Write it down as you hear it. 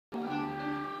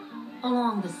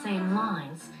Along the same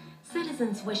lines,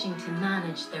 citizens wishing to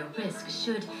manage their risk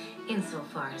should,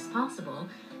 insofar as possible,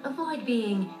 avoid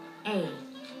being A,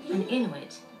 an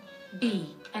Inuit,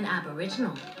 B, an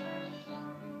aboriginal,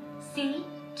 C,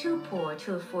 too poor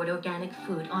to afford organic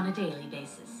food on a daily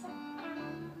basis.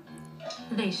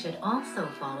 They should also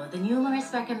follow the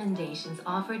numerous recommendations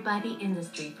offered by the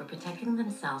industry for protecting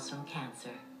themselves from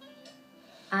cancer.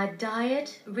 A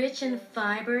diet rich in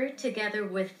fiber together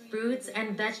with fruits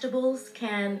and vegetables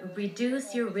can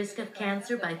reduce your risk of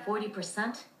cancer by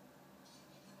 40%.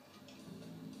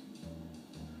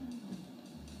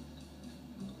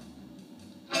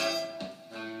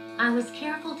 I was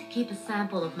careful to keep a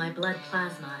sample of my blood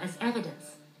plasma as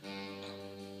evidence.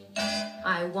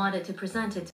 I wanted to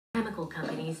present it to chemical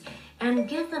companies and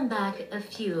give them back a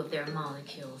few of their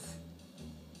molecules.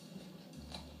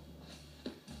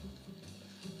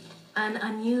 An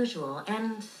unusual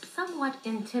and somewhat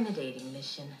intimidating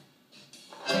mission.